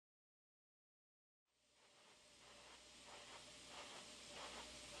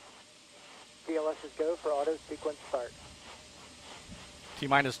launches go for auto sequence start.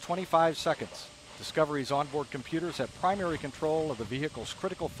 T-minus 25 seconds. Discovery's onboard computers have primary control of the vehicle's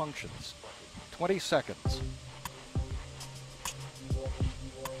critical functions. 20 seconds.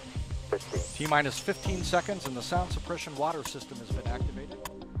 15. T-minus 15 seconds and the sound suppression water system has been activated.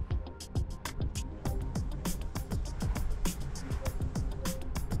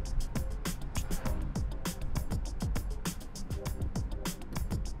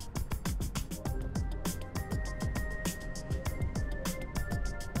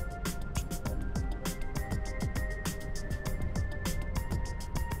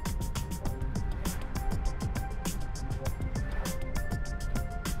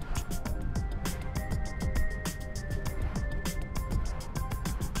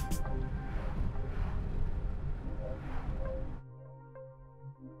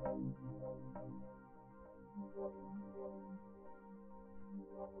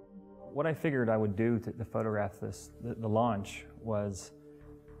 What I figured I would do to photograph the launch was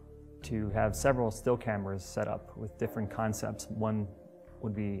to have several still cameras set up with different concepts. One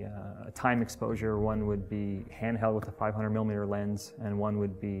would be a time exposure, one would be handheld with a 500mm lens, and one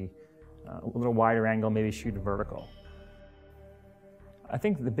would be a little wider angle, maybe shoot vertical. I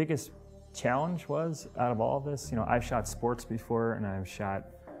think the biggest challenge was, out of all of this, I've shot sports before and I've shot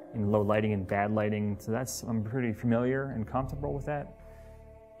in low lighting and bad lighting, so I'm pretty familiar and comfortable with that.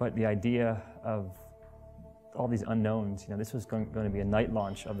 But the idea of all these unknowns, this was going to be a night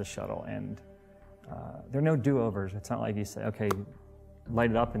launch of the shuttle, and there are no do-overs. It's not like you say, okay, light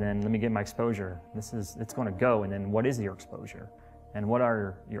it up and then let me get my exposure. It's going to go, and then what is your exposure? And what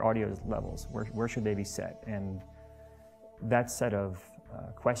are your audio levels? Where should they be set? And that set of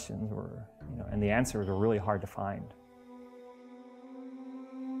questions were, and the answers were really hard to find.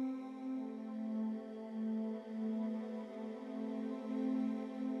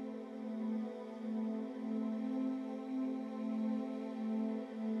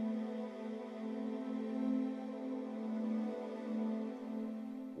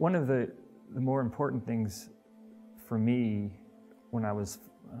 One of the more important things for me when I was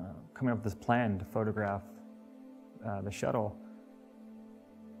coming up with this plan to photograph the shuttle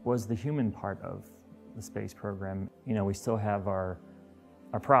was the human part of the space program. We still have our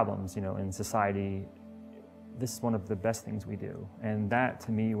problems, in society. This is one of the best things we do, and that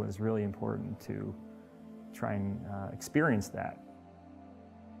to me was really important to try and experience that.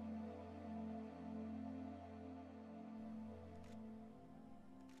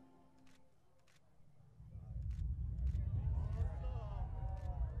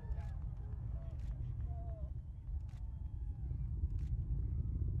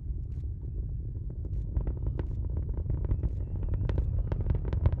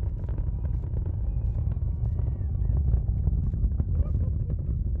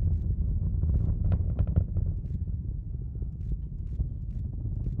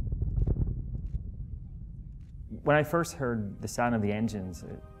 When I first heard the sound of the engines,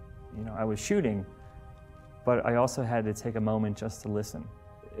 I was shooting, but I also had to take a moment just to listen.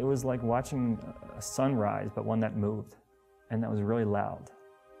 It was like watching a sunrise, but one that moved, and that was really loud,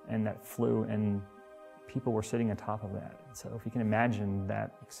 and that flew, and people were sitting on top of that. So if you can imagine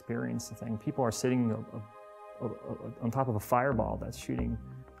that experience, people are sitting on top of a fireball that's shooting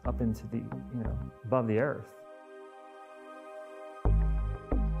up into the, above the earth.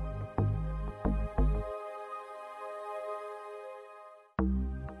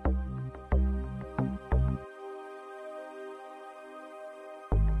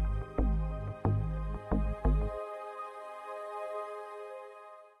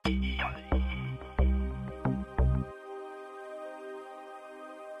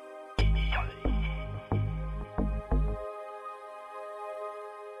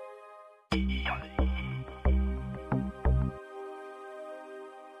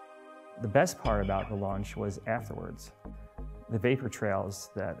 The best part about the launch was afterwards. The vapor trails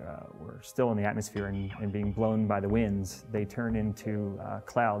that were still in the atmosphere and being blown by the winds, they turned into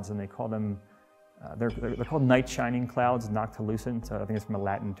clouds, and they call them, they're called night shining clouds, noctilucent, so I think it's from a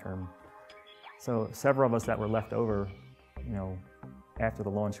Latin term. So several of us that were left over, after the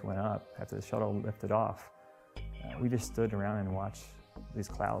launch went up, after the shuttle lifted off, we just stood around and watched these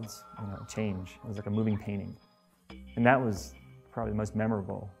clouds change. It was like a moving painting. And that was probably the most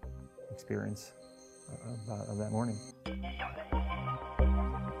memorable experience of that morning.